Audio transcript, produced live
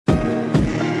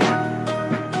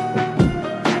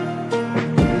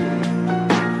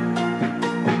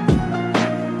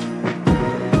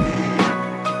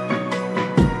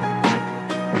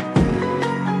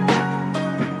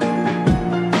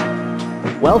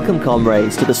Welcome,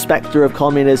 comrades, to the Spectre of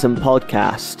Communism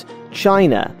podcast.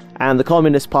 China and the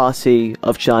Communist Party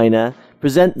of China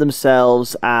present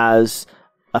themselves as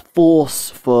a force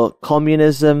for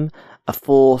communism, a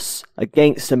force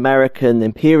against American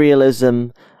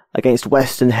imperialism, against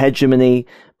Western hegemony.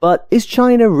 But is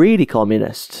China really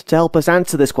communist? To help us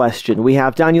answer this question, we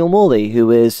have Daniel Morley, who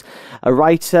is a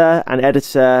writer and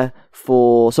editor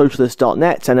for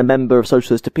Socialist.net and a member of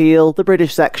Socialist Appeal, the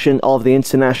British section of the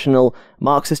International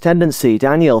Marxist Tendency.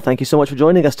 Daniel, thank you so much for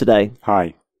joining us today.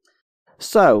 Hi.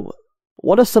 So,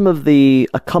 what are some of the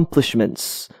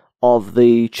accomplishments of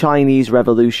the Chinese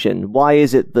Revolution? Why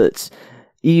is it that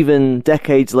even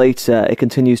decades later it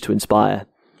continues to inspire?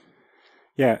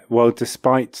 Yeah, well,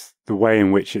 despite the way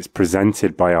in which it's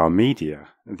presented by our media,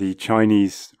 the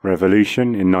Chinese Revolution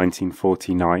in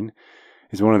 1949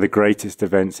 is one of the greatest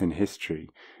events in history.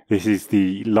 This is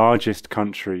the largest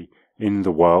country in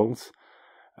the world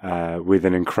with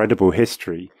an incredible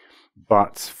history.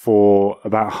 But for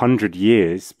about 100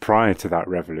 years prior to that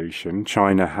revolution,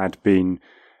 China had been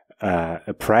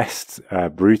oppressed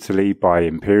brutally by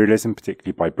imperialism,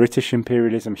 particularly by British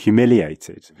imperialism,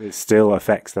 humiliated. It still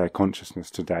affects their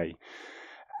consciousness today.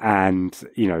 And,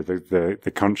 you know,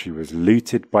 the country was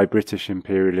looted by British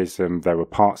imperialism. There were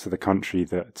parts of the country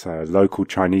that local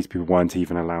Chinese people weren't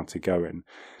even allowed to go in.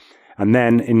 And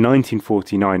then in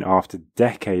 1949, after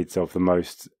decades of the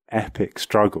most epic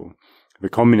struggle, the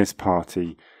Communist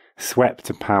Party swept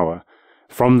to power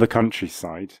from the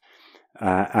countryside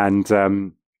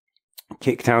and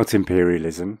kicked out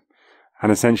imperialism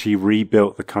and essentially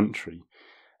rebuilt the country.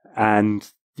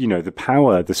 And, you know,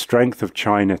 the strength of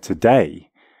China today,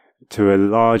 to a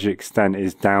large extent,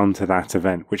 is down to that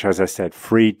event, which, as I said,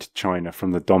 freed China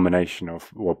from the domination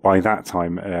of, well, by that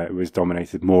time, it was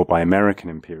dominated more by American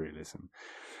imperialism.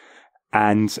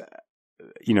 And,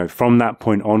 you know, from that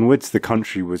point onwards, the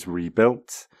country was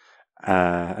rebuilt,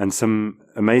 and some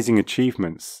amazing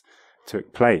achievements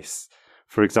took place.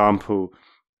 For example,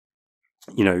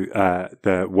 you know,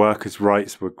 the workers'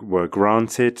 rights were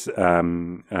granted.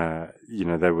 You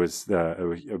know, there was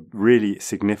a really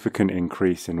significant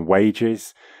increase in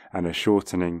wages and a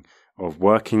shortening of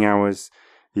working hours.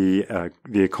 The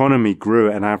economy grew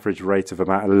at an average rate of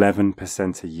about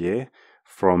 11% a year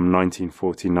from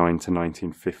 1949 to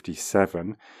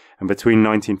 1957. And between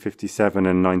 1957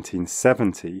 and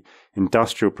 1970,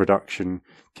 industrial production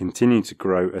continued to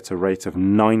grow at a rate of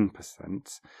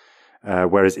 9%.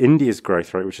 Whereas India's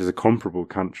growth rate, which is a comparable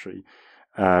country,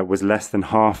 was less than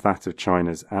half that of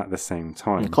China's at the same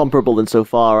time. Comparable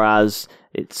insofar as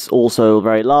it's also a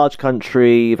very large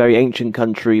country, a very ancient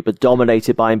country, but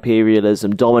dominated by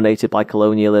imperialism, dominated by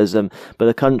colonialism, but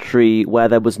a country where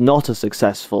there was not a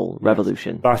successful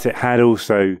revolution. Yes, but it had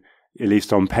also, at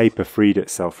least on paper, freed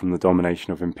itself from the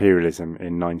domination of imperialism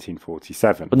in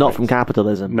 1947. But not from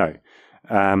capitalism. No.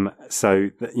 So,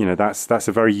 you know, that's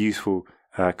a very useful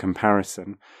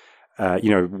comparison. You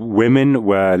know, women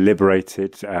were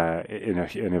liberated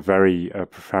in a very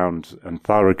profound and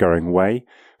thoroughgoing way.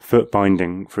 Foot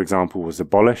binding, for example, was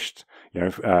abolished. You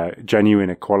know, genuine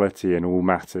equality in all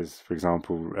matters, for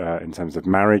example, in terms of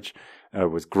marriage,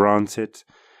 was granted.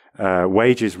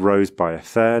 Wages rose by a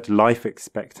third. Life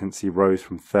expectancy rose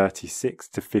from 36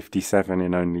 to 57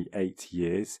 in only 8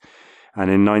 years. And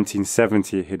in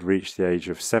 1970, it had reached the age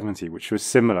of 70, which was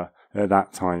similar at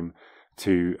that time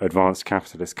to advanced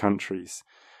capitalist countries.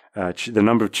 The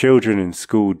number of children in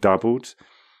school doubled,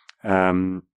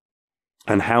 and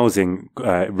housing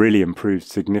really improved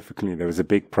significantly. There was a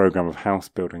big program of house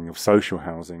building, of social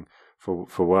housing for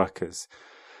workers.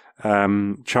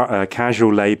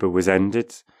 Casual labor was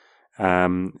ended.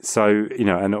 So, you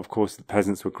know, and of course the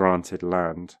peasants were granted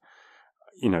land.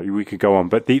 You know, we could go on,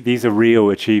 but these are real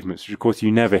achievements, which of course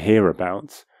you never hear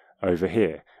about over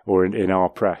here or in our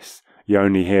press. You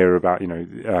only hear about, you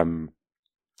know,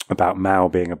 about Mao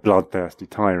being a bloodthirsty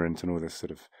tyrant and all this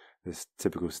sort of this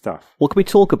typical stuff. Well, can we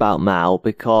talk about Mao?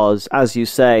 Because, as you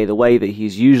say, the way that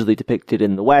he's usually depicted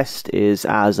in the West is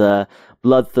as a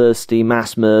bloodthirsty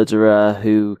mass murderer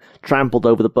who trampled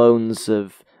over the bones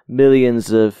of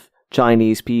millions of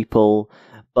Chinese people.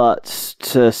 But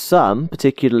to some,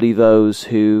 particularly those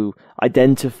who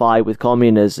identify with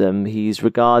communism, he's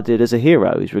regarded as a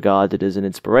hero. He's regarded as an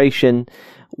inspiration.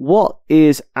 What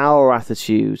is our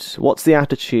attitude? What's the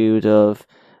attitude of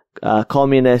the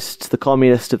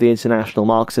communist of the International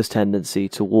Marxist Tendency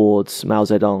towards Mao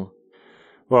Zedong?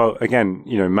 Well, again,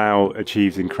 you know, Mao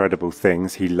achieved incredible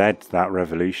things. He led that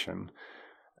revolution.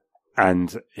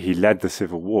 And he led the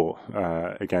civil war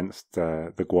against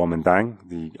the Kuomintang,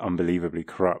 the unbelievably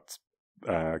corrupt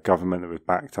government that was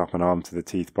backed up and armed to the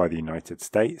teeth by the United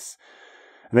States.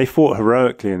 And they fought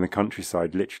heroically in the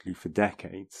countryside, literally for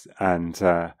decades, and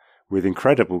with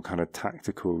incredible kind of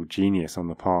tactical genius on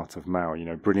the part of Mao,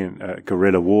 brilliant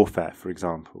guerrilla warfare, for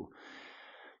example.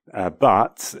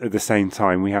 But at the same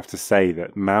time, we have to say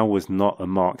that Mao was not a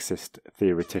Marxist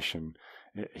theoretician.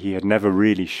 He had never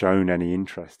really shown any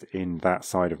interest in that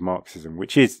side of Marxism,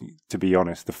 which is, to be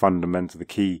honest, the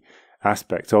key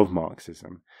aspect of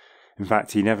Marxism. In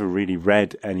fact, he never really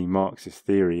read any Marxist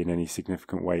theory in any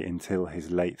significant way until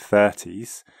his late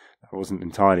 30s. That wasn't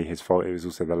entirely his fault. It was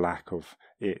also the lack of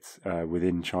it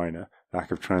within China,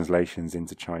 lack of translations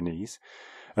into Chinese.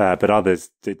 But others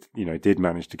did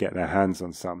manage to get their hands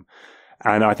on some.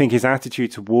 And I think his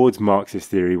attitude towards Marxist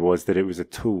theory was that it was a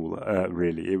tool,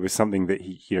 really. It was something that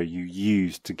you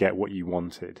used to get what you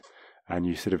wanted, and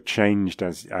you sort of changed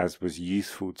as was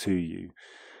useful to you.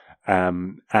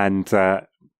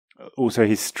 Also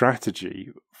his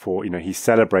strategy he's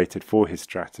celebrated for his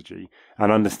strategy,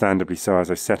 and understandably so,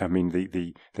 as I said. I mean,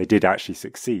 they did actually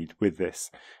succeed with this,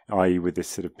 i.e. with this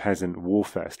sort of peasant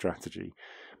warfare strategy.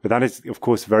 But that is, of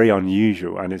course, very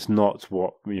unusual, and it's not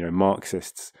what,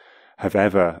 Marxists have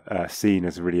ever seen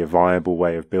as really a viable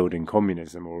way of building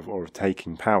communism or of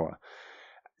taking power.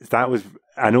 That was,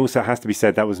 and also it has to be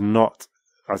said, that was not,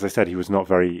 as I said, he was not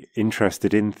very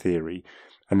interested in theory.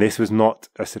 And this was not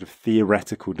a sort of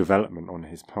theoretical development on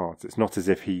his part. It's not as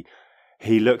if he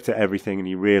looked at everything and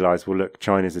he realized, well, look,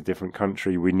 China's a different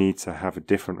country. We need to have a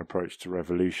different approach to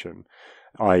revolution,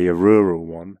 i.e. a rural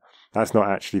one. That's not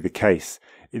actually the case.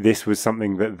 This was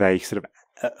something that they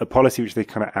a policy which they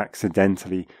kind of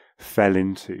accidentally fell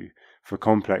into for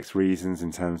complex reasons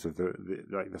in terms of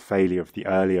the failure of the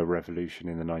earlier revolution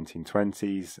in the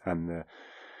 1920s and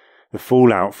the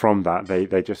fallout from that.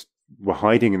 They just were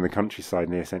hiding in the countryside,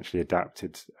 and they essentially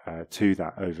adapted to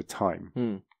that over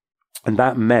time. And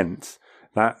that meant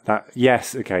that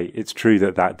yes, okay, it's true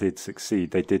that did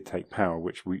succeed. They did take power,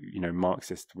 which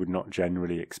Marxists would not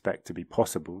generally expect to be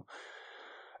possible,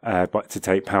 but to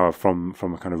take power from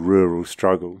a kind of rural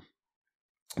struggle.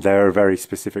 There are very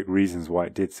specific reasons why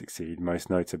it did succeed, most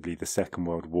notably the Second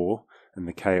World War and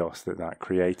the chaos that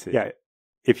created. Yeah,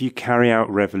 if you carry out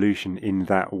revolution in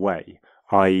that way,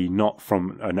 i.e. not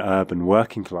from an urban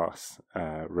working class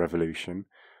revolution,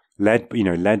 led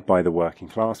by the working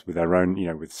class with their own,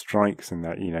 with strikes and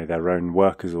their own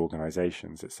workers'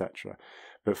 organizations, etc.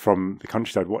 But from the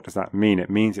countryside, what does that mean? It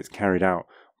means it's carried out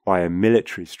by a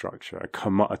military structure,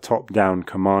 a top-down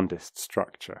commandist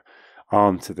structure,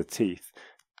 armed to the teeth,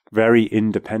 very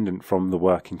independent from the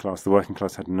working class. The working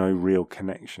class had no real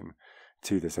connection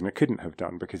to this, and it couldn't have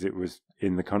done because it was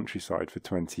in the countryside for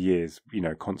 20 years,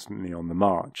 constantly on the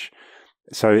march.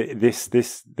 So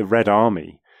the Red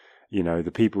Army,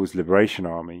 the People's Liberation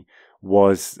Army,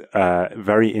 was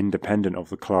very independent of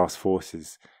the class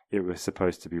forces it was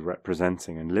supposed to be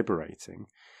representing and liberating.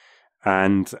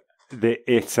 And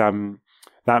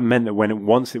that meant that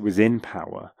once it was in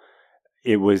power,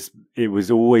 it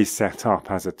was always set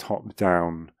up as a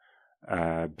top-down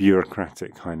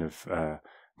bureaucratic kind of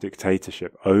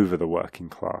dictatorship over the working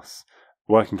class.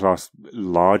 Working class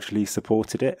largely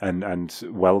supported it and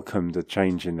welcomed a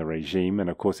change in the regime, and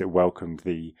of course it welcomed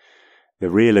the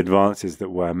real advances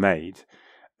that were made,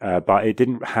 but it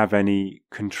didn't have any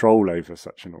control over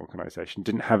such an organization,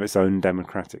 didn't have its own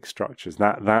democratic structures.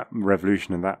 That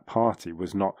revolution and that party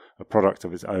was not a product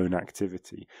of its own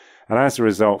activity. And as a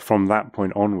result, from that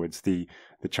point onwards, the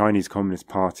Chinese Communist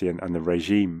Party and the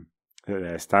regime that they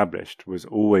established was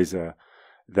always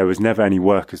there was never any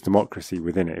workers' democracy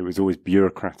within it. It was always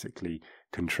bureaucratically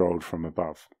controlled from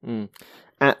above.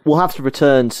 We'll have to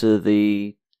return to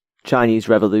the Chinese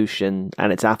Revolution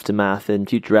and its aftermath in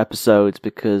future episodes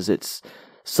because it's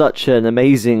such an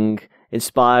amazing,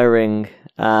 inspiring,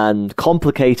 and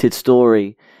complicated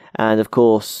story. And of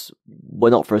course,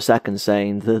 we're not for a second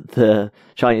saying that the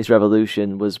Chinese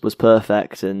Revolution was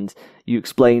perfect, and you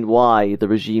explained why the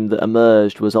regime that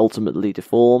emerged was ultimately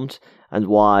deformed and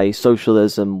why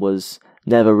socialism was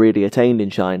never really attained in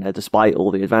China despite all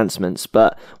the advancements.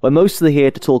 But we're mostly here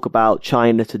to talk about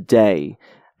China today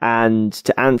and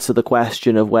to answer the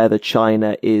question of whether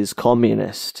China is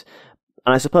communist.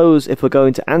 And I suppose if we're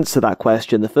going to answer that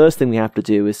question, the first thing we have to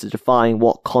do is to define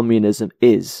what communism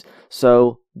is.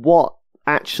 So what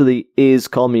actually is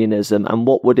communism, and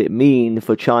what would it mean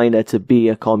for China to be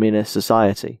a communist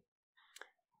society?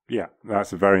 Yeah,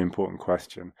 that's a very important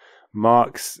question.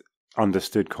 Marx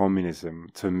understood communism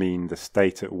to mean the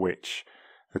state at which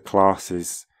the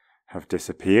classes have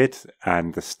disappeared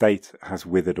and the state has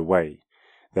withered away.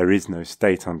 There is no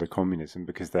state under communism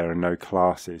because there are no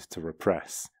classes to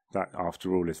repress. That,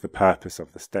 after all, is the purpose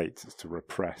of the state, is to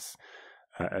repress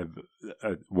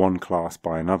one class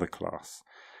by another class.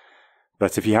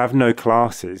 But if you have no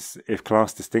classes, if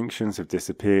class distinctions have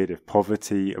disappeared, if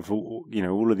poverty, of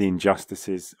all of the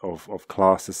injustices of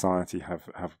class society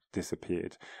have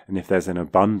disappeared, and if there's an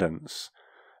abundance,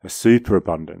 a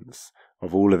superabundance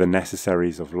of all of the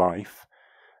necessaries of life,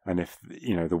 and if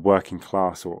the working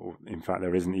class, or in fact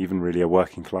there isn't even really a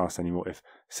working class anymore, if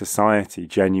society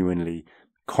genuinely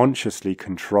consciously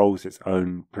controls its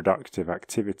own productive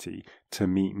activity to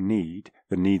meet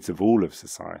the needs of all of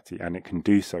society, and it can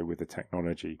do so with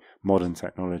the modern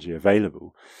technology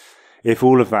available. If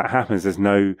all of that happens, there's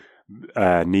no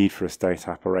need for a state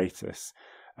apparatus,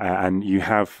 and you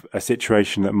have a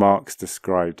situation that Marx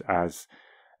described as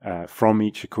from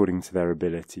each according to their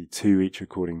ability, to each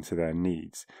according to their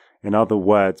needs. In other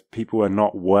words, people are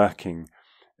not working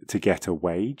to get a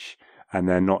wage, and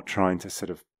they're not trying to sort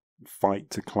of fight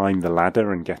to climb the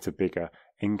ladder and get a bigger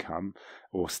income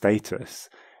or status.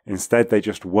 Instead, they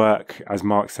just work. As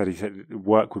Marx said, he said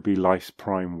work would be life's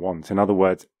prime want. In other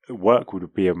words, work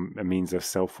would be a means of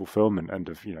self-fulfillment and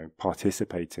of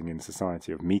participating in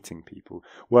society, of meeting people.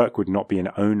 Work would not be an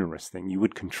onerous thing. You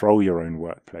would control your own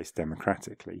workplace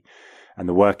democratically, and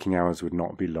the working hours would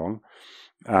not be long.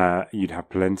 You'd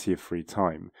have plenty of free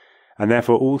time. And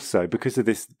therefore also, because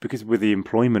with the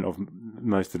employment of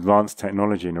most advanced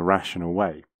technology in a rational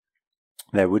way,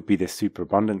 there would be this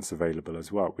superabundance available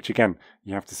as well, which again,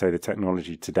 you have to say the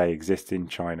technology today exists in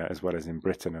China as well as in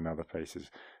Britain and other places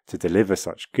to deliver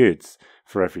such goods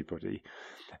for everybody.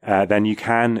 Then you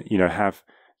can, have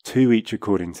two each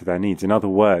according to their needs. In other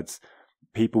words,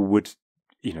 people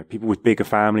with bigger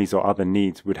families or other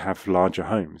needs would have larger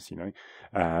homes,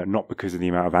 not because of the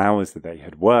amount of hours that they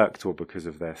had worked or because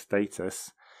of their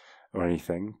status or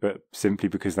anything, but simply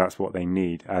because that's what they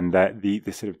need. And that the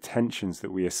sort of tensions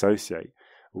that we associate,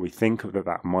 or we think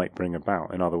that might bring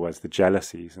about, in other words, the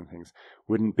jealousies and things,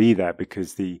 wouldn't be there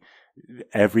because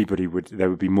there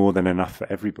would be more than enough for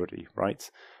everybody,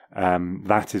 right?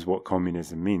 That is what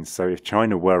communism means. So if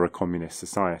China were a communist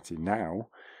society now,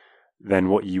 then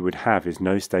what you would have is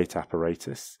no state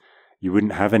apparatus. You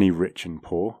wouldn't have any rich and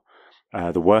poor.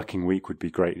 The working week would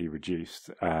be greatly reduced,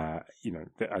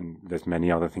 and there's many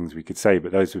other things we could say,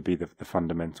 but those would be the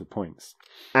fundamental points.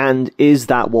 And is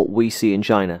that what we see in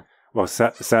China? Well,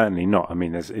 certainly not. I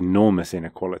mean, there's enormous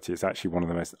inequality. It's actually one of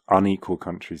the most unequal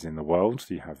countries in the world.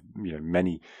 You have,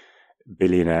 many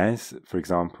billionaires, for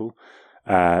example,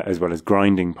 as well as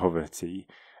grinding poverty.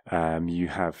 You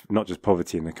have not just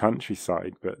poverty in the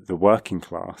countryside, but the working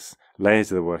class.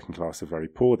 Layers of the working class are very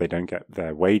poor. They don't get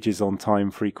their wages on time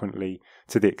frequently,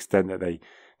 to the extent that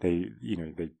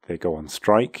they go on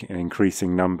strike in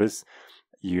increasing numbers.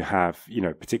 You have,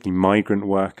 particularly migrant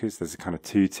workers. There's a kind of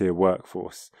two-tier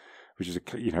workforce, which is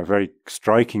a very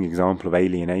striking example of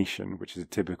alienation, which is a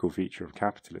typical feature of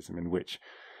capitalism, in which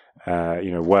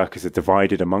workers are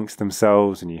divided amongst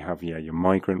themselves, and you have your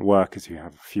migrant workers who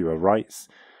have fewer rights.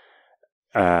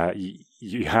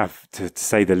 You have, to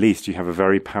say the least, you have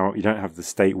you don't have the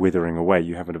state withering away.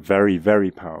 You have a very,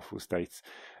 very powerful state,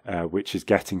 which is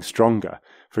getting stronger.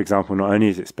 For example, not only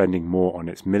is it spending more on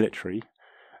its military,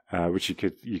 which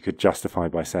you could justify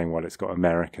by saying, well, it's got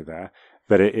America there,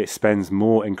 but it spends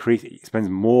more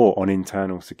on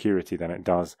internal security than it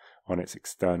does on its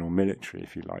external military,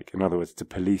 if you like. In other words, to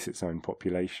police its own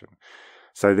population.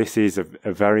 So this is a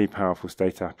very powerful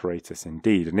state apparatus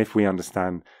indeed. And if we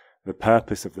understand the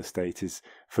purpose of the state is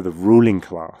for the ruling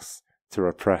class to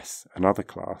repress another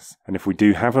class, and if we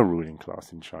do have a ruling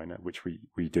class in China, which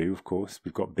we do, of course,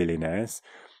 we've got billionaires,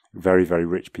 very, very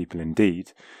rich people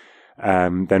indeed,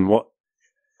 then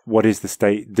what is the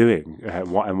state doing?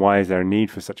 And why is there a need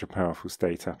for such a powerful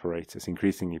state apparatus,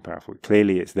 increasingly powerful?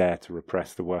 Clearly it's there to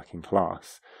repress the working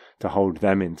class, to hold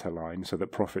them into line so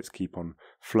that profits keep on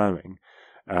flowing.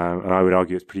 And I would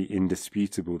argue it's pretty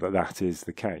indisputable that is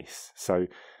the case. So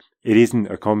it isn't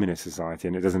a communist society,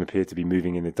 and it doesn't appear to be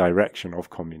moving in the direction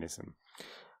of communism.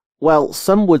 Well,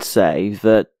 some would say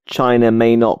that China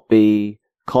may not be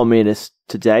communist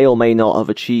today, or may not have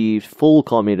achieved full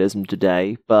communism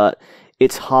today, but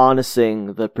it's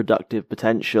harnessing the productive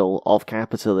potential of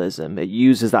capitalism. It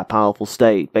uses that powerful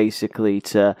state basically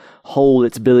to hold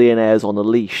its billionaires on a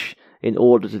leash in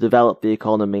order to develop the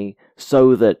economy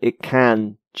so that it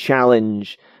can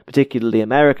challenge particularly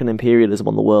American imperialism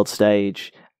on the world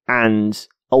stage and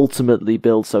ultimately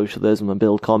build socialism and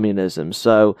build communism.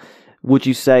 So would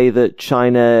you say that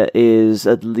China is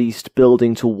at least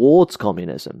building towards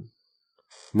communism?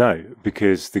 No,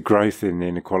 because the growth in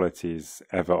inequality is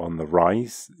ever on the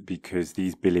rise, because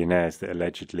these billionaires that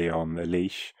allegedly are on the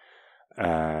leash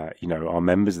are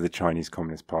members of the Chinese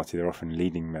Communist Party. They're often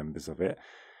leading members of it.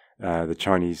 The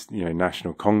Chinese,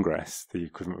 National Congress, the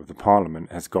equivalent of the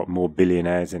parliament, has got more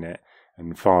billionaires in it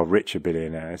and far richer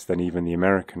billionaires than even the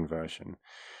American version.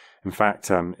 In fact,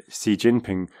 Xi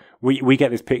Jinping, we get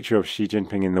this picture of Xi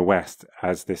Jinping in the West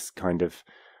as this kind of,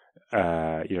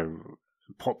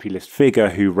 populist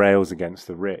figure who rails against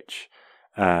the rich,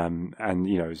 and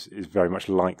is very much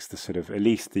likes the sort of, at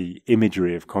least the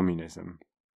imagery of communism.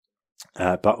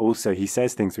 But also he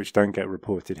says things which don't get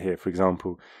reported here. For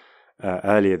example,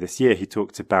 earlier this year, he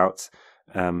talked about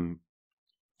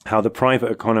how the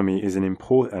private economy is an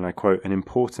important, and I quote, an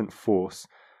important force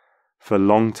for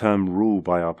long-term rule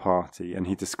by our party. And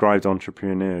he described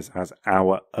entrepreneurs as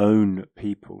our own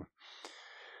people.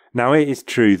 Now, it is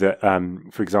true that,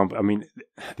 for example,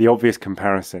 the obvious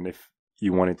comparison, if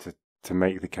you wanted to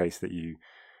make the case that you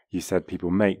said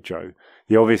people make, Joe,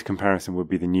 the obvious comparison would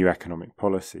be the new economic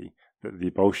policy that the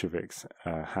Bolsheviks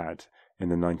had in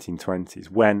the 1920s,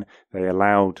 when they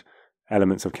allowed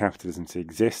elements of capitalism to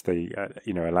exist. They,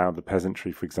 allowed the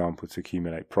peasantry, for example, to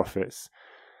accumulate profits,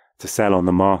 to sell on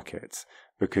the market,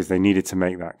 because they needed to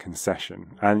make that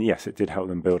concession. And yes, it did help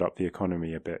them build up the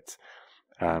economy a bit.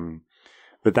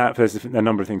 But there's a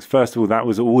number of things. First of all, that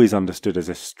was always understood as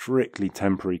a strictly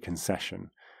temporary concession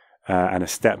and a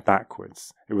step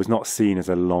backwards. It was not seen as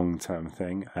a long-term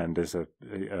thing, and as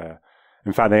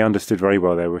in fact, they understood very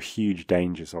well there were huge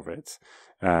dangers of it.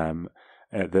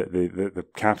 The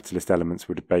capitalist elements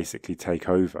would basically take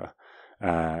over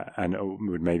and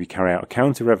would maybe carry out a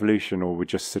counter-revolution, or would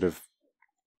just sort of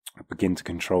begin to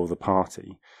control the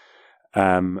party.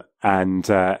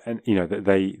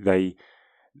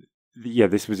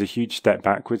 This was a huge step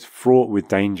backwards, fraught with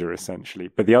danger, essentially.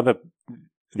 But the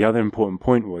other important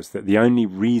point was that the only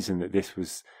reason that this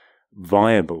was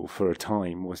viable for a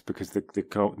time was because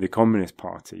the Communist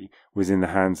Party was in the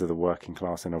hands of the working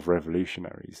class and of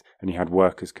revolutionaries, and you had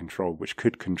workers' control, which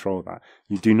could control that.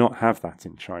 You do not have that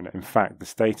in China. In fact, the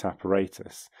state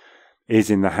apparatus is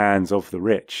in the hands of the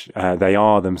rich. They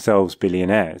are themselves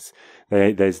billionaires.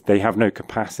 They have no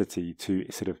capacity to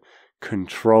sort of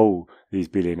control these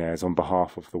billionaires on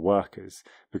behalf of the workers,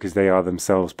 because they are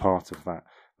themselves part of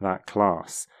that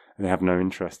class, and they have no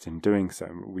interest in doing so.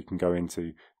 We can go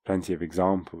into plenty of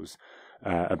examples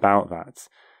about that.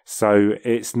 So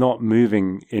it's not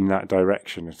moving in that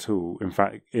direction at all. In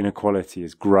fact, inequality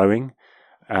is growing.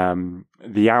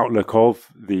 The outlook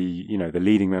of the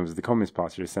leading members of the Communist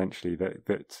Party are essentially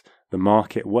that the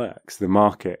market works. The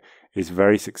market is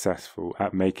very successful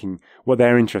at making, what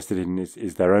they're interested in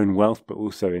is their own wealth, but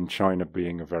also in China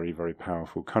being a very, very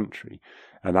powerful country.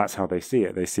 And that's how they see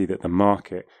it. They see that the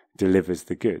market delivers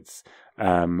the goods,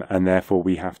 and therefore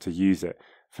we have to use it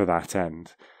for that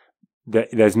end.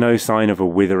 There's no sign of a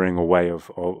withering away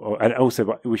and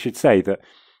also we should say that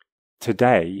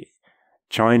today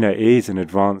China is an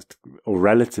advanced or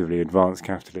relatively advanced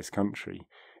capitalist country.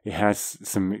 It has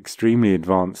some extremely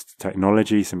advanced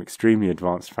technology, some extremely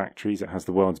advanced factories. It has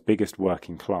the world's biggest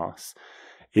working class.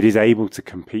 It is able to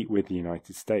compete with the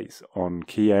United States on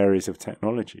key areas of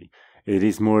technology. It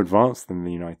is more advanced than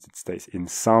the United States in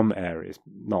some areas,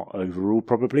 not overall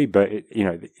probably, but it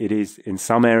is in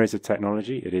some areas of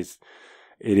technology. It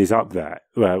is up there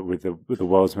with the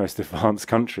world's most advanced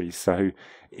countries. So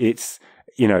it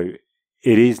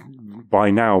is by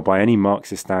now, by any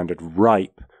Marxist standard,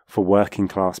 ripe for working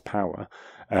class power.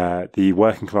 The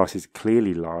working class is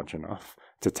clearly large enough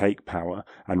to take power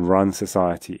and run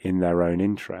society in their own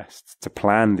interests, to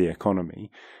plan the economy.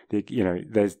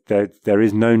 There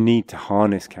is no need to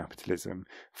harness capitalism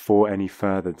for any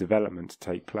further development to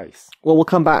take place. Well, we'll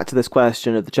come back to this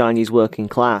question of the Chinese working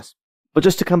class. But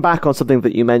just to come back on something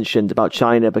that you mentioned about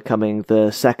China becoming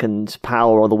the second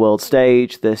power on the world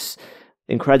stage, this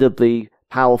incredibly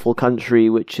powerful country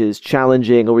which is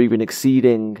challenging or even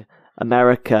exceeding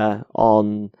America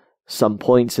on some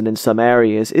points and in some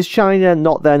areas, is China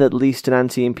not then at least an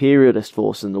anti-imperialist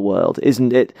force in the world?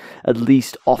 Isn't it at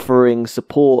least offering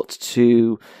support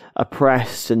to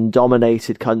oppressed and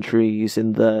dominated countries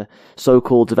in the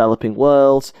so-called developing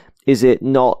world? Is it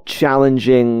not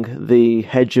challenging the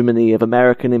hegemony of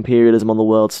American imperialism on the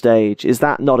world stage? Is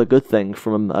that not a good thing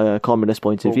from a communist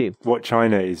point of view? What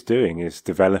China is doing is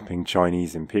developing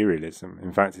Chinese imperialism.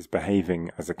 In fact, it's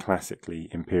behaving as a classically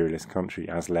imperialist country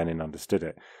as Lenin understood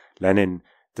it. Lenin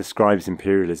describes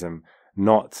imperialism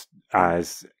not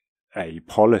as a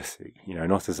policy,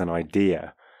 not as an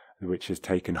idea which has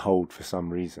taken hold for some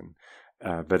reason,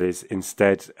 but is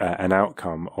instead an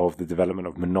outcome of the development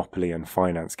of monopoly and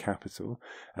finance capital,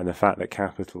 and the fact that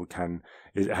capital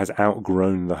has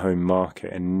outgrown the home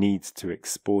market and needs to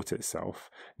export itself,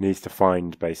 needs to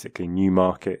find basically new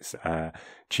markets,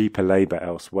 cheaper labour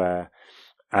elsewhere,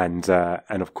 and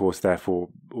of course therefore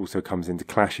also comes into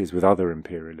clashes with other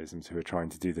imperialisms who are trying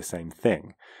to do the same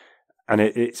thing. And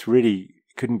it's really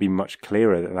couldn't be much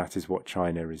clearer that is what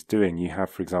China is doing. You have,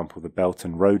 for example, the Belt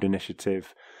and Road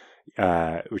Initiative,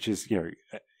 which is,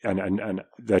 and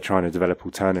they're trying to develop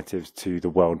alternatives to the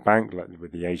World Bank, like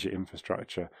with the Asia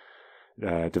Infrastructure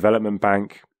Development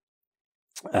Bank,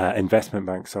 Investment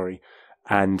Bank, sorry.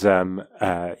 And,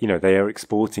 they are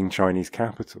exporting Chinese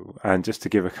capital. And just to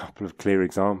give a couple of clear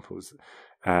examples,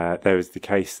 there was the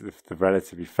case, the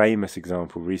relatively famous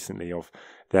example recently of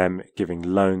them giving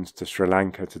loans to Sri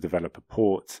Lanka to develop a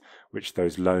port, which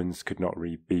those loans could not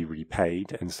be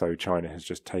repaid. And so China has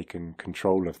just taken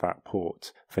control of that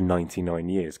port for 99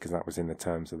 years because that was in the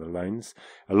terms of the loans.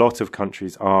 A lot of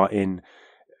countries are in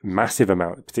massive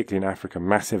amounts, particularly in Africa,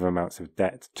 massive amounts of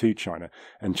debt to China.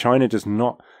 And China does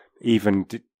not even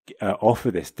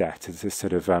offer this debt as this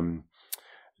sort of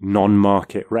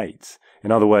non-market rates.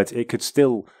 In other words, it could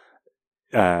still,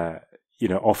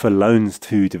 offer loans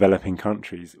to developing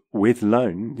countries with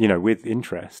with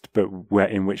interest, but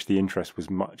in which the interest was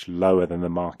much lower than the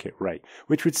market rate,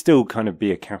 which would still kind of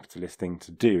be a capitalist thing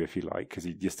to do, if you like, because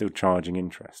you're still charging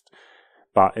interest.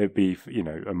 But it'd be,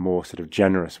 a more sort of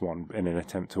generous one in an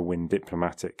attempt to win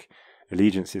diplomatic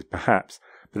allegiances, perhaps.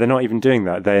 But they're not even doing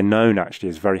that. They're known actually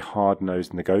as very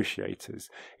hard-nosed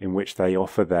negotiators, in which they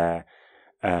offer their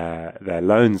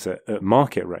loans at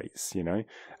market rates,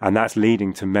 and that's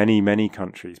leading to many, many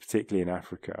countries, particularly in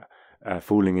Africa,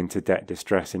 falling into debt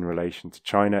distress in relation to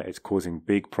China. It's causing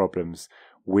big problems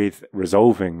with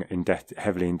resolving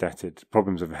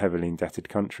problems of heavily indebted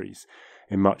countries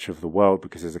in much of the world,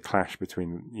 because there's a clash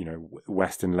between,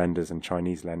 Western lenders and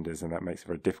Chinese lenders, and that makes it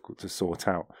very difficult to sort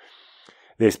out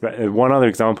this. But one other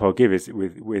example I'll give is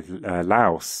with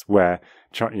Laos, where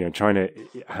China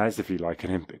has, if you like,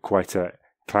 quite a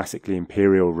classically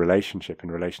imperial relationship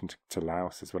in relation to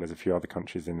Laos, as well as a few other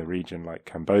countries in the region like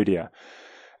Cambodia.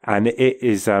 And it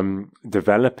is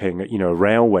developing, a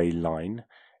railway line,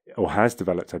 or has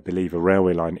developed, I believe, a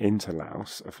railway line into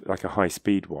Laos, like a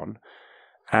high-speed one.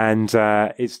 And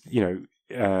it's, the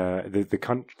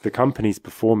companies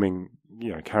performing,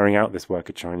 carrying out this work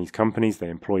are Chinese companies. They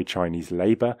employ Chinese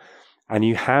labor. And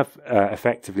you have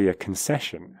effectively a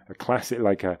concession, a classic,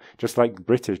 just like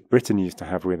Britain used to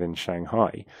have within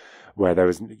Shanghai, where there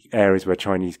was areas where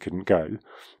Chinese couldn't go.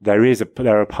 There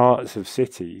are parts of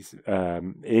cities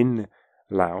in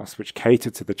Laos which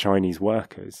cater to the Chinese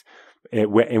workers,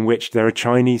 in which there are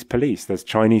Chinese police, there's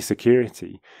Chinese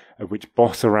security, which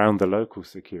boss around the local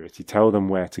security, tell them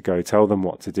where to go, tell them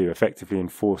what to do, effectively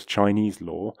enforce Chinese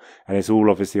law. And it's all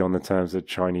obviously on the terms of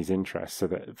Chinese interests, so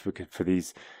that for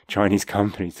these Chinese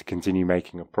companies to continue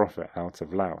making a profit out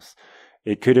of Laos.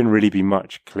 It couldn't really be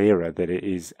much clearer that it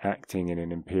is acting in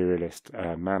an imperialist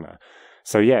manner.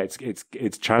 So yeah,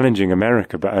 it's challenging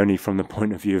America, but only from the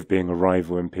point of view of being a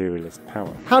rival imperialist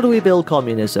power. How do we build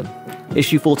communism?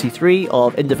 Issue 43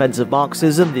 of In Defense of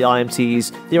Marxism, the IMT's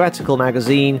theoretical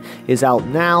magazine, is out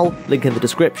now, link in the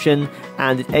description,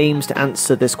 and it aims to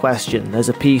answer this question. There's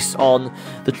a piece on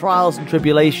the trials and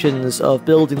tribulations of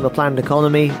building the planned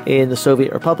economy in the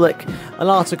Soviet Republic, an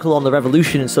article on the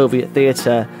revolution in Soviet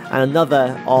theatre, and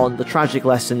another on the tragic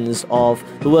lessons of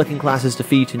the working class's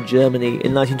defeat in Germany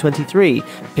in 1923.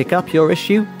 Pick up your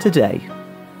issue today.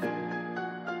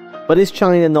 But is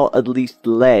China not at least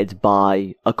led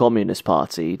by a communist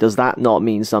party? Does that not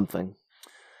mean something?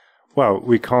 Well,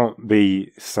 we can't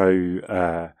be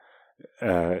so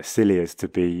silly as to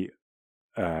be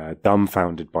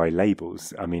dumbfounded by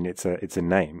labels. I mean, it's a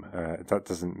name. That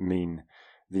doesn't mean,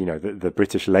 the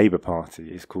British Labour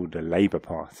Party is called a Labour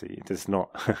Party. It does not,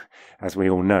 as we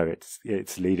all know,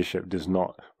 its leadership does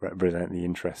not represent the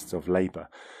interests of Labour.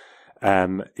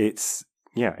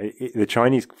 The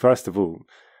Chinese, first of all,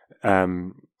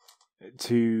 let's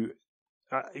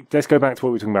go back to what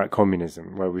we were talking about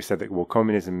communism, where we said that, well,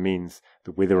 communism means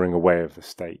the withering away of the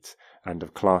state and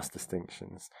of class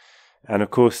distinctions. And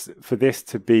of course, for this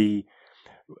to be,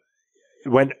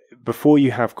 before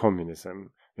you have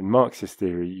communism, in Marxist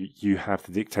theory, you have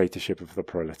the dictatorship of the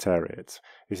proletariat.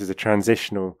 This is a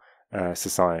transitional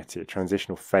society, a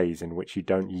transitional phase in which you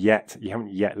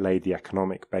haven't yet laid the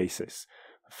economic basis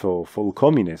for full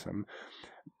communism,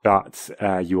 but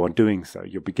you are doing so.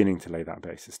 You're beginning to lay that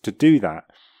basis. To do that,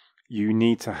 you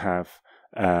need to have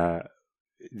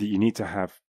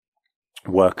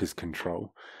workers'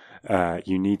 control,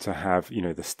 You need to have,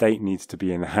 the state needs to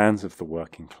be in the hands of the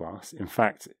working class. In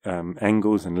fact,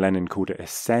 Engels and Lenin called it a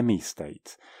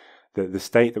semi-state. The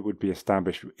state that would be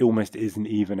established almost isn't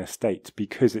even a state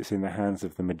because it's in the hands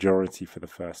of the majority for the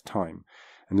first time.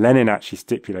 And Lenin actually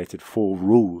stipulated 4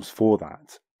 rules for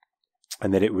that.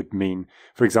 And that it would mean,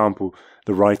 for example,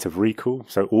 the right of recall.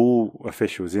 So all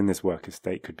officials in this worker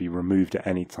state could be removed at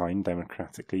any time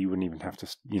democratically. You wouldn't even have to,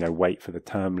 wait for the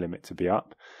term limit to be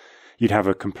up. You'd have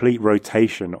a complete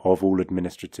rotation of all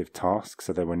administrative tasks.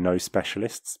 So there were no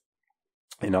specialists.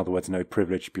 In other words, no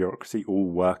privileged bureaucracy. All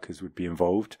workers would be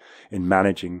involved in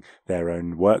managing their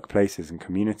own workplaces and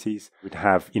communities. We'd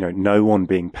have, no one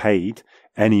being paid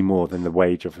any more than the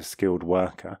wage of a skilled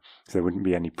worker. So there wouldn't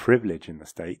be any privilege in the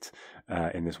state,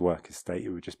 in this workers' state. It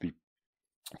would just be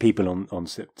people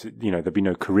there'd be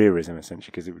no careerism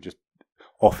essentially, because it would just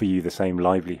offer you the same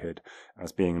livelihood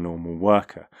as being a normal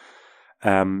worker.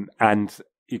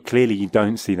 Clearly you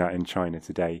don't see that in China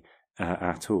today,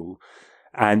 at all.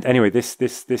 And anyway, this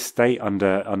state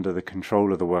under the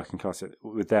control of the working class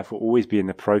would therefore always be in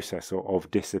the process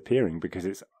of disappearing, because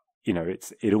it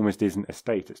almost isn't a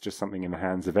state. It's just something in the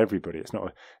hands of everybody. It's not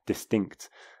a distinct,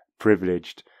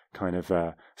 privileged kind of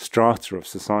strata of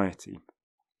society.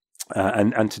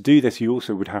 And to do this, you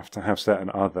also would have to have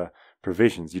certain other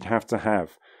provisions. You'd have to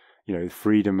have,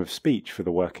 freedom of speech for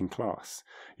the working class.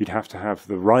 You'd have to have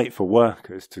the right for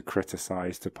workers to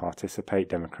criticize, to participate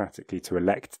democratically, to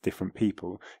elect different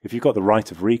people. If you've got the right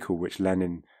of recall, which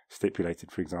Lenin stipulated,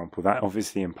 for example, that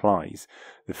obviously implies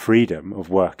the freedom of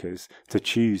workers to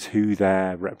choose who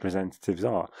their representatives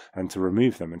are and to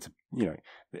remove them. And to,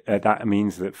 that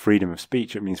means that freedom of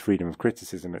speech, it means freedom of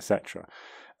criticism, etc.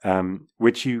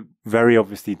 Which you very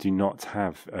obviously do not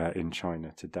have in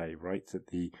China today, right? That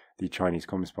the Chinese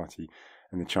Communist Party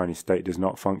and the Chinese state does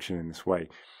not function in this way.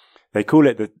 They call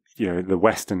it the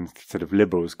Western sort of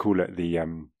liberals call it the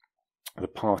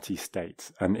party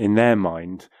state, and in their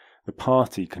mind, the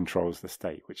party controls the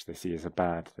state, which they see as a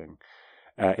bad thing.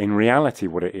 In reality,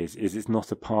 what it is it's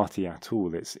not a party at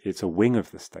all. It's a wing of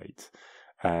the state.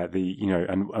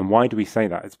 And why do we say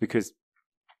that? It's because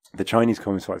the Chinese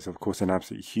Communist Party is, of course, an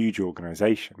absolutely huge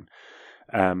organization.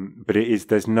 But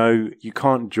you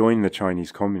can't join the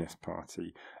Chinese Communist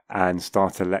Party and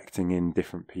start electing in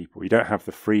different people. You don't have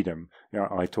the freedom.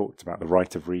 I talked about the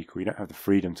right of recall. You don't have the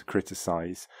freedom to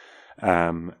criticize.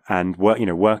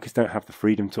 Workers don't have the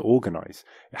freedom to organize.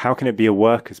 How can it be a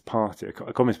workers' party? A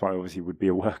Communist Party obviously would be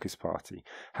a workers' party.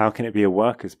 How can it be a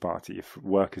workers' party if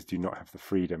workers do not have the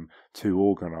freedom to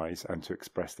organize and to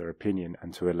express their opinion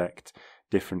and to elect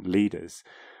different leaders?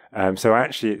 So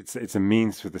actually, it's a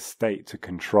means for the state to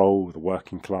control the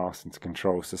working class and to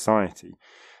control society.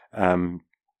 If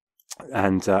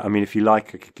you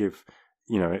like, I could give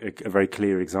a very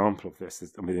clear example of this.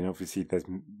 Obviously, there's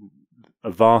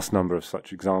a vast number of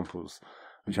such examples,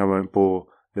 which I won't bore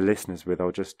the listeners with.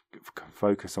 I'll just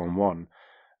focus on one.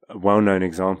 A well-known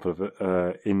example of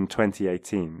in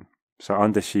 2018. So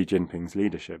under Xi Jinping's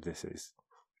leadership,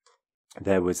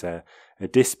 there was a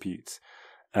dispute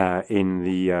in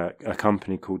a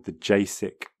company called the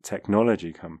JSIC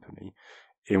Technology Company,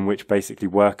 in which basically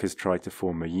workers tried to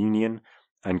form a union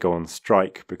and go on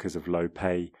strike because of low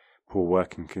pay, poor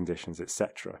working conditions,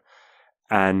 etc.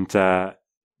 And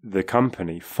the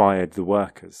company fired the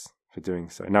workers for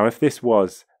doing so. Now, if this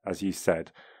was, as you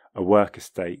said, a worker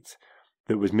state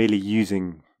that was merely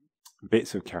using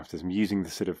bits of capitalism, using the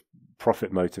sort of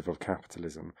profit motive of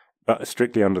capitalism, but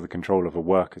strictly under the control of a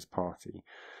workers' party,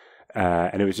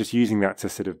 and it was just using that to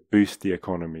sort of boost the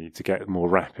economy, to get more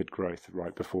rapid growth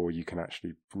right before you can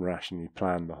actually rationally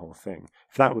plan the whole thing.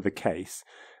 If that were the case,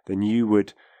 then you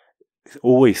would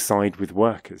always side with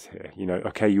workers here. You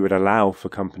would allow for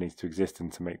companies to exist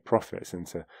and to make profits and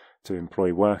to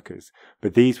employ workers,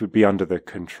 but these would be under the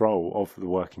control of the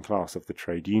working class, of the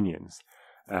trade unions.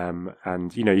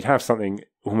 You'd have something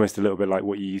almost a little bit like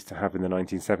what you used to have in the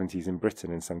 1970s in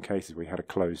Britain in some cases, where you had a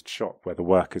closed shop where the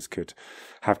workers could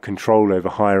have control over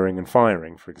hiring and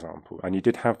firing, for example. And you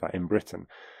did have that in Britain.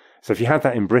 So if you had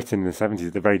that in Britain in the 70s,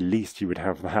 at the very least you would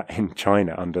have that in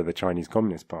China under the Chinese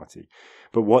Communist Party.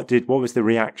 But what was the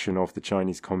reaction of the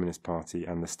Chinese Communist Party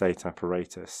and the state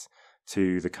apparatus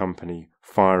to the company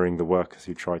firing the workers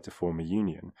who tried to form a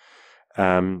union?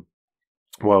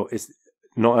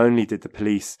 Not only did the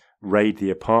police raid the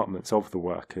apartments of the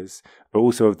workers, but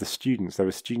also of the students. There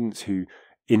were students who,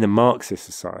 in the Marxist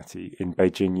Society in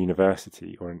Beijing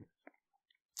University,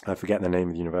 I forget the name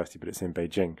of the university, but it's in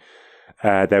Beijing.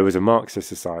 There was a Marxist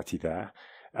Society there,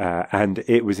 and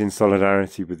it was in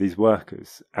solidarity with these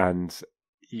workers. And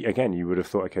again, you would have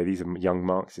thought, okay, these are young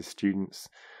Marxist students.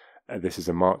 this is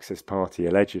a Marxist party,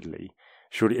 allegedly,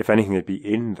 surely, if anything, they'd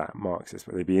be in that Marxist,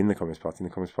 but they'd be in the Communist Party, and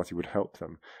the Communist Party would help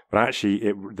them. But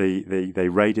actually, they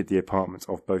raided the apartments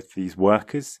of both these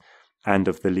workers and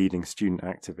of the leading student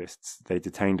activists. They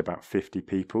detained about 50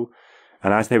 people.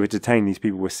 And as they were detained, these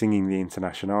people were singing the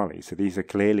Internationale. So these are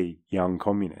clearly young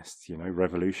communists,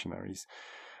 revolutionaries.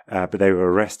 But they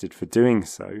were arrested for doing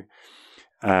so.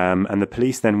 And the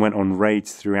police then went on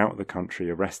raids throughout the country,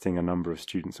 arresting a number of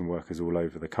students and workers all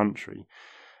over the country.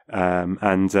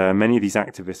 And many of these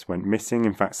activists went missing.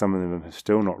 In fact, some of them have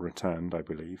still not returned, I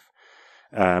believe.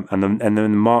 And then the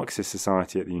Marxist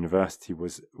society at the university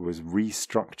was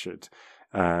restructured,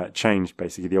 changed.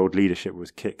 Basically, the old leadership was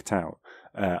kicked out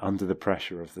under the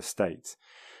pressure of the state.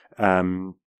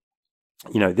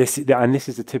 This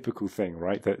is a typical thing,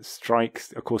 right? That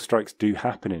strikes, of course, strikes do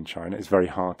happen in China. It's very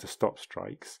hard to stop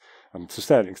strikes, and to a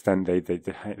certain extent,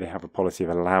 they have a policy of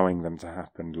allowing them to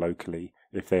happen locally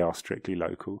if they are strictly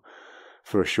local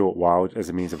for a short while as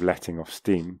a means of letting off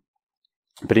steam.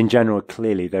 But in general,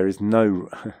 clearly, there's no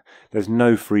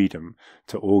freedom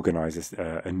to organise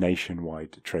a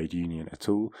nationwide trade union at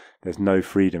all. There's no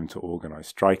freedom to organise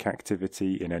strike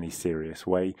activity in any serious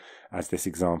way, as this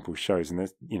example shows. And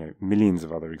there's millions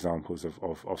of other examples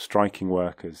of striking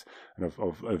workers and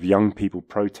of young people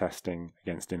protesting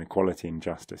against inequality and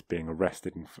injustice, being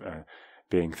arrested and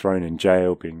being thrown in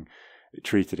jail, being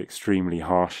treated extremely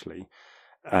harshly.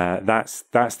 That's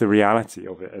the reality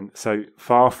of it. And so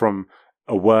far from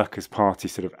a workers' party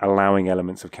sort of allowing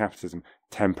elements of capitalism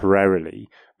temporarily,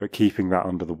 but keeping that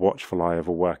under the watchful eye of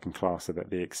a working class so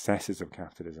that the excesses of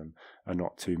capitalism are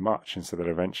not too much, and so that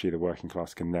eventually the working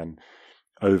class can then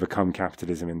overcome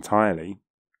capitalism entirely.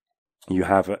 You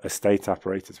have a state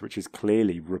apparatus which is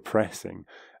clearly repressing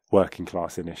working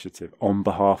class initiative on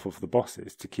behalf of the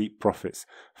bosses to keep profits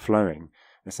flowing.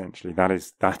 Essentially, that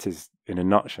is in a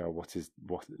nutshell what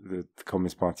the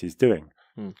Communist Party is doing.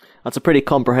 That's a pretty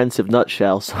comprehensive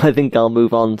nutshell, so I think I'll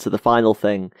move on to the final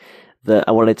thing that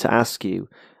I wanted to ask you.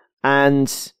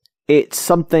 And it's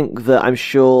something that I'm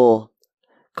sure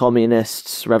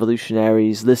communists,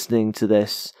 revolutionaries listening to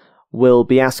this will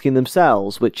be asking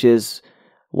themselves, which is,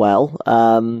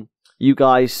 you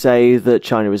guys say that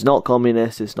China is not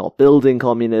communist, it's not building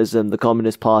communism, the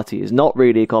Communist Party is not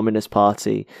really a communist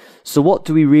party. So what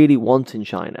do we really want in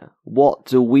China? What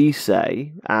do we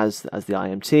say as the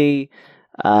IMT,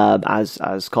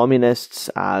 as communists,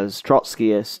 as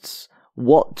Trotskyists?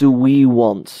 What do we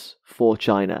want for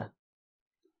China?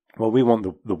 Well, we want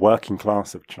the working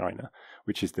class of China,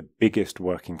 which is the biggest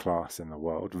working class in the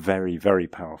world, very, very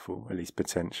powerful, at least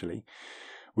potentially.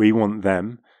 We want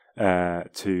them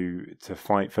to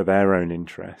fight for their own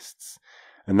interests,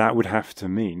 and that would have to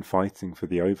mean fighting for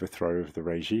the overthrow of the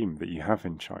regime that you have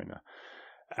in China.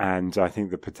 And I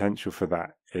think the potential for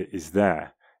that is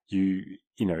there.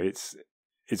 It's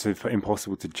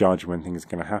impossible to judge when things are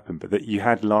going to happen, but that you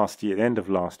had last year, the end of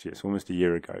last year, it's almost a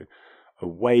year ago, a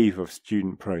wave of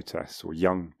student protests or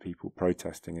young people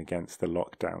protesting against the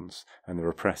lockdowns and the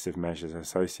repressive measures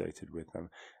associated with them.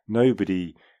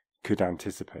 Nobody could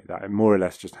anticipate that. It more or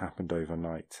less just happened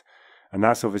overnight. And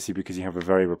that's obviously because you have a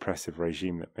very repressive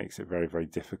regime that makes it very, very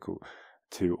difficult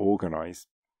to organize.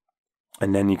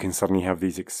 And then you can suddenly have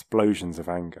these explosions of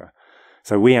anger.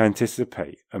 So we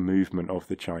anticipate a movement of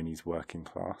the Chinese working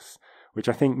class, which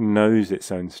I think knows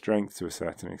its own strength to a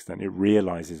certain extent. It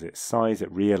realizes its size.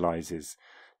 It realizes,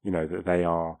 that they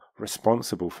are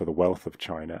responsible for the wealth of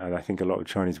China. And I think a lot of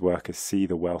Chinese workers see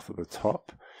the wealth at the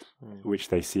top, which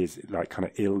they see as like kind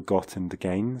of ill-gotten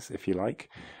gains, if you like.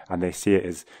 And they see it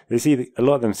as, a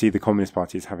lot of them see the Communist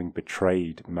Party as having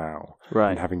betrayed Mao,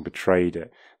 right, and having betrayed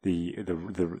it,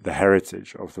 the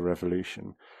heritage of the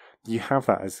revolution. You have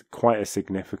that as quite a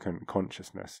significant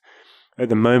consciousness. At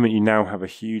the moment, you now have a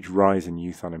huge rise in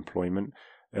youth unemployment.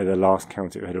 At the last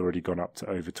count, it had already gone up to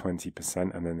over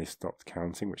 20%, and then they stopped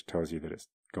counting, which tells you that it's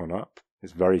gone up.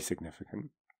 It's very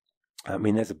significant. I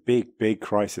mean, there's a big, big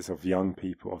crisis of young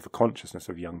people, of the consciousness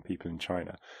of young people in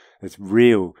China. There's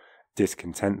real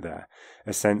discontent there,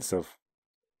 a sense of,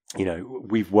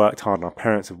 we've worked hard, and our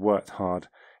parents have worked hard,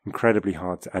 incredibly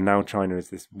hard, and now China is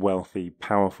this wealthy,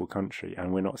 powerful country,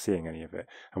 and we're not seeing any of it.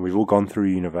 And we've all gone through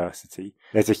university.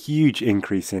 There's a huge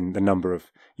increase in the number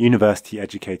of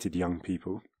university-educated young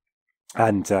people,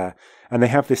 and they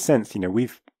have this sense,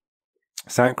 we've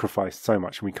sacrificed so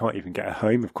much, and we can't even get a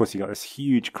home. Of course, you got this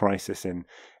huge crisis in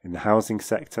the housing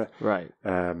sector, right?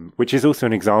 Which is also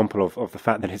an example of the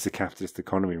fact that it's a capitalist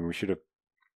economy. And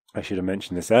I should have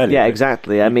mentioned this earlier. Yeah,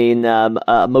 exactly. I mean,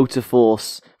 a motor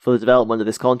force for the development of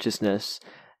this consciousness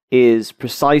is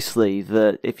precisely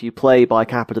that if you play by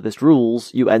capitalist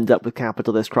rules, you end up with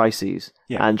capitalist crises.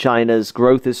 Yeah. And China's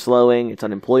growth is slowing, its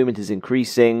unemployment is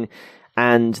increasing,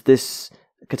 and this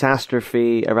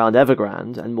catastrophe around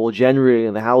Evergrande, and more generally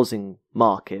in the housing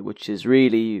market, which is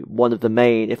really one of the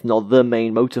main, if not the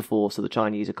main motor force of the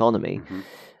Chinese economy,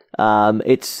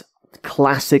 it's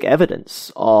classic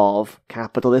evidence of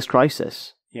capitalist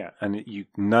crisis. Yeah, and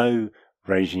no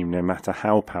regime, no matter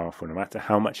how powerful, no matter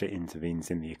how much it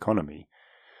intervenes in the economy,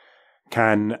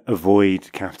 can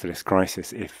avoid capitalist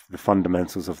crisis if the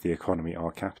fundamentals of the economy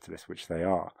are capitalist, which they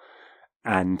are.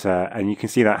 And you can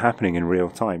see that happening in real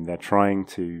time. They're trying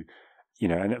to,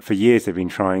 and for years they've been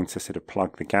trying to sort of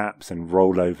plug the gaps and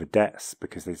roll over debts,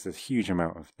 because there's a huge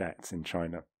amount of debts in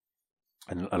China.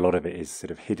 And a lot of it is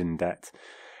sort of hidden debt.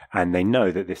 And they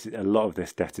know that a lot of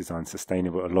this debt is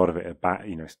unsustainable. A lot of it are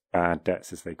bad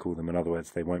debts, as they call them. In other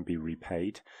words, they won't be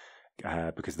repaid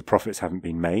because the profits haven't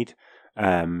been made.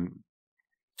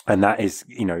 And that is,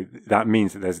 that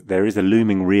means that there is a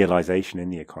looming realization in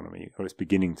the economy, or it's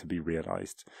beginning to be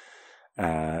realized,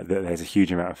 that there's a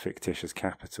huge amount of fictitious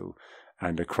capital,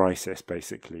 and a crisis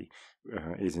basically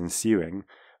is ensuing.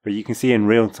 But you can see in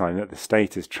real time that the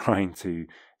state is trying to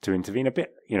intervene a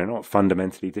bit, not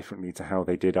fundamentally differently to how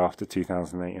they did after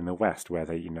 2008 in the West, where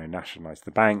they, nationalized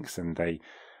the banks, and they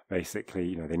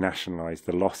basically, they nationalized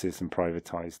the losses and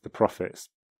privatized the profits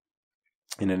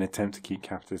in an attempt to keep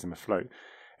capitalism afloat.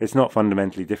 It's not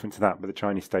fundamentally different to that, but the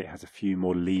Chinese state has a few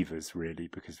more levers, really,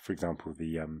 because, for example,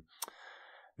 the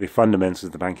fundamentals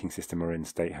of the banking system are in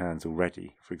state hands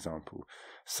already, for example.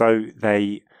 So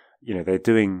they're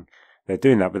doing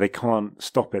that, but they can't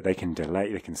stop it. They can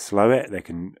delay, they can slow it, they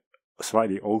can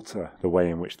slightly alter the way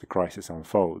in which the crisis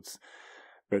unfolds.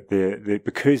 But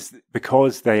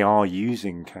because they are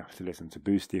using capitalism to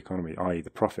boost the economy, i.e.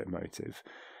 the profit motive,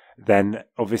 then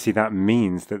obviously that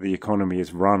means that the economy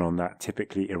is run on that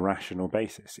typically irrational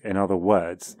basis. In other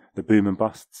words, the boom and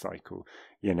bust cycle,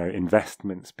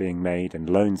 investments being made and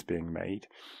loans being made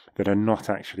that are not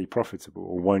actually profitable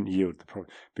or won't yield the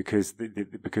profit because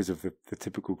of the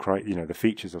typical, the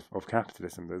features of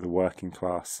capitalism, that the working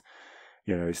class,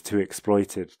 is too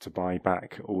exploited to buy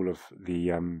back all of the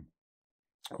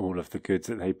goods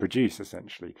that they produce,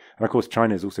 essentially. And of course,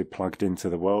 China is also plugged into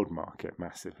the world market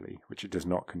massively, which it does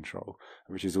not control,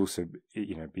 which has also,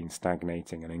 been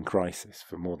stagnating and in crisis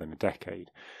for more than a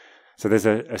decade. So there's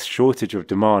a shortage of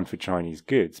demand for Chinese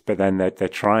goods, but then they're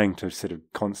trying to sort of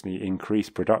constantly increase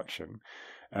production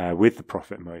with the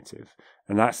profit motive,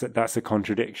 and that's a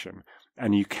contradiction.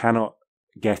 And you cannot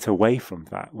get away from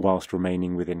that whilst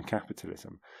remaining within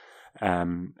capitalism.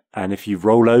 And if you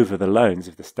roll over the loans,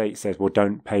 if the state says, well,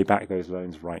 don't pay back those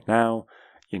loans right now,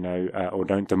 or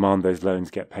don't demand those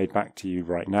loans get paid back to you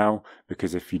right now,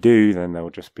 because if you do, then there will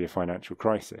just be a financial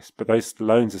crisis. But those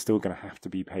loans are still going to have to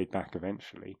be paid back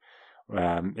eventually.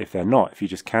 If they're not, if you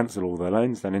just cancel all the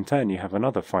loans, then in turn you have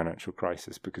another financial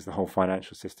crisis, because the whole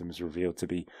financial system is revealed to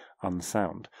be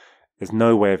unsound. There's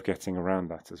no way of getting around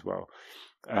that as well.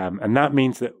 And that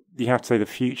means that you have to say the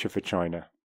future for China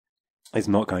is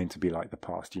not going to be like the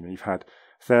past. You've had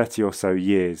 30 or so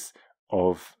years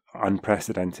of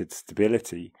unprecedented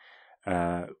stability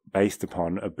based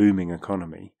upon a booming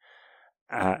economy.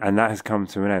 And that has come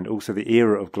to an end. Also, the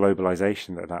era of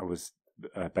globalization that was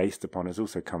based upon has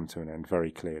also come to an end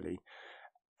very clearly.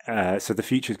 So the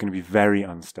future is going to be very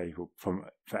unstable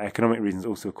for economic reasons,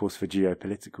 also, of course, for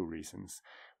geopolitical reasons,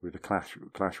 with the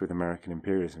clash with American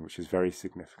imperialism, which is very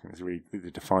significant. It's really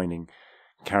the defining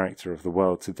character of the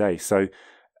world today. So,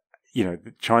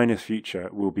 China's future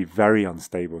will be very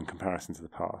unstable in comparison to the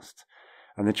past.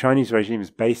 And the Chinese regime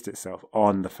has based itself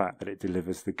on the fact that it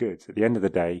delivers the goods. At the end of the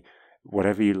day,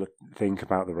 whatever you think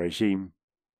about the regime,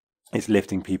 it's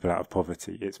lifting people out of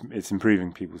poverty. It's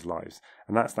improving people's lives.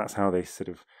 And that's how they sort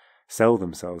of sell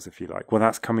themselves, if you like. Well,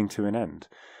 that's coming to an end.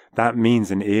 That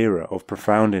means an era of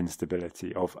profound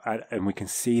instability, and we can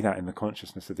see that in the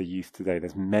consciousness of the youth today.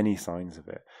 There's many signs of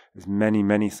it. There's many,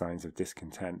 many signs of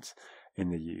discontent in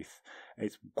the youth.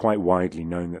 It's quite widely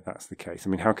known that that's the case. I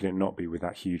mean, how can it not be with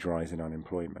that huge rise in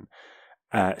unemployment?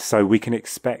 So we can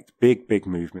expect big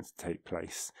movements to take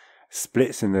place.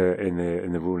 Splits in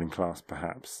the ruling class,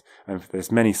 perhaps, and there's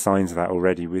many signs of that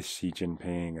already with Xi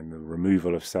Jinping and the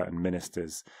removal of certain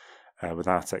ministers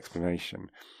without explanation.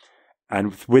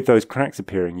 And with those cracks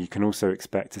appearing, you can also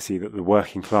expect to see that the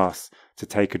working class to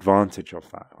take advantage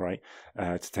of that, right?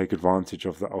 To take advantage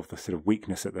of the sort of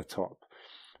weakness at the top,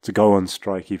 to go on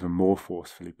strike even more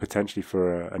forcefully, potentially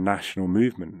for a national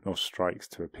movement of strikes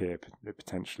to appear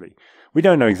potentially. We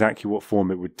don't know exactly what form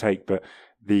it would take, but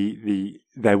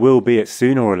there will be,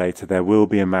 sooner or later, there will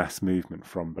be a mass movement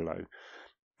from below.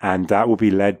 And that will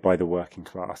be led by the working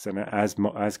class. And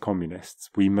as communists,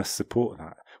 we must support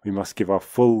that. We must give our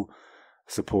full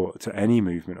support to any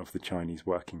movement of the Chinese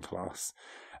working class,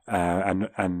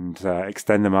 and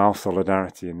extend them our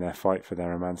solidarity in their fight for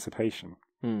their emancipation.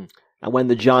 And when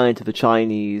the giant of the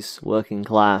Chinese working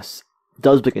class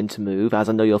does begin to move, as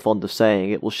I know you're fond of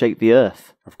saying, it will shake the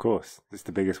earth. Of course. It's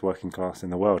the biggest working class in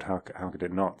the world. How could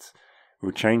it not? It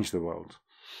will change the world.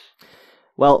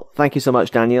 Well, thank you so much,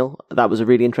 Daniel. That was a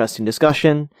really interesting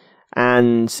discussion.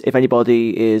 And if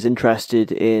anybody is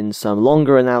interested in some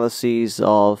longer analyses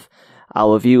of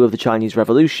our view of the Chinese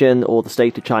Revolution or the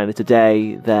state of China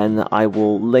today, then I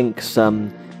will link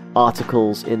some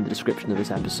articles in the description of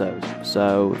this episode.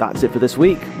 So that's it for this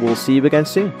week. We'll see you again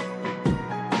soon.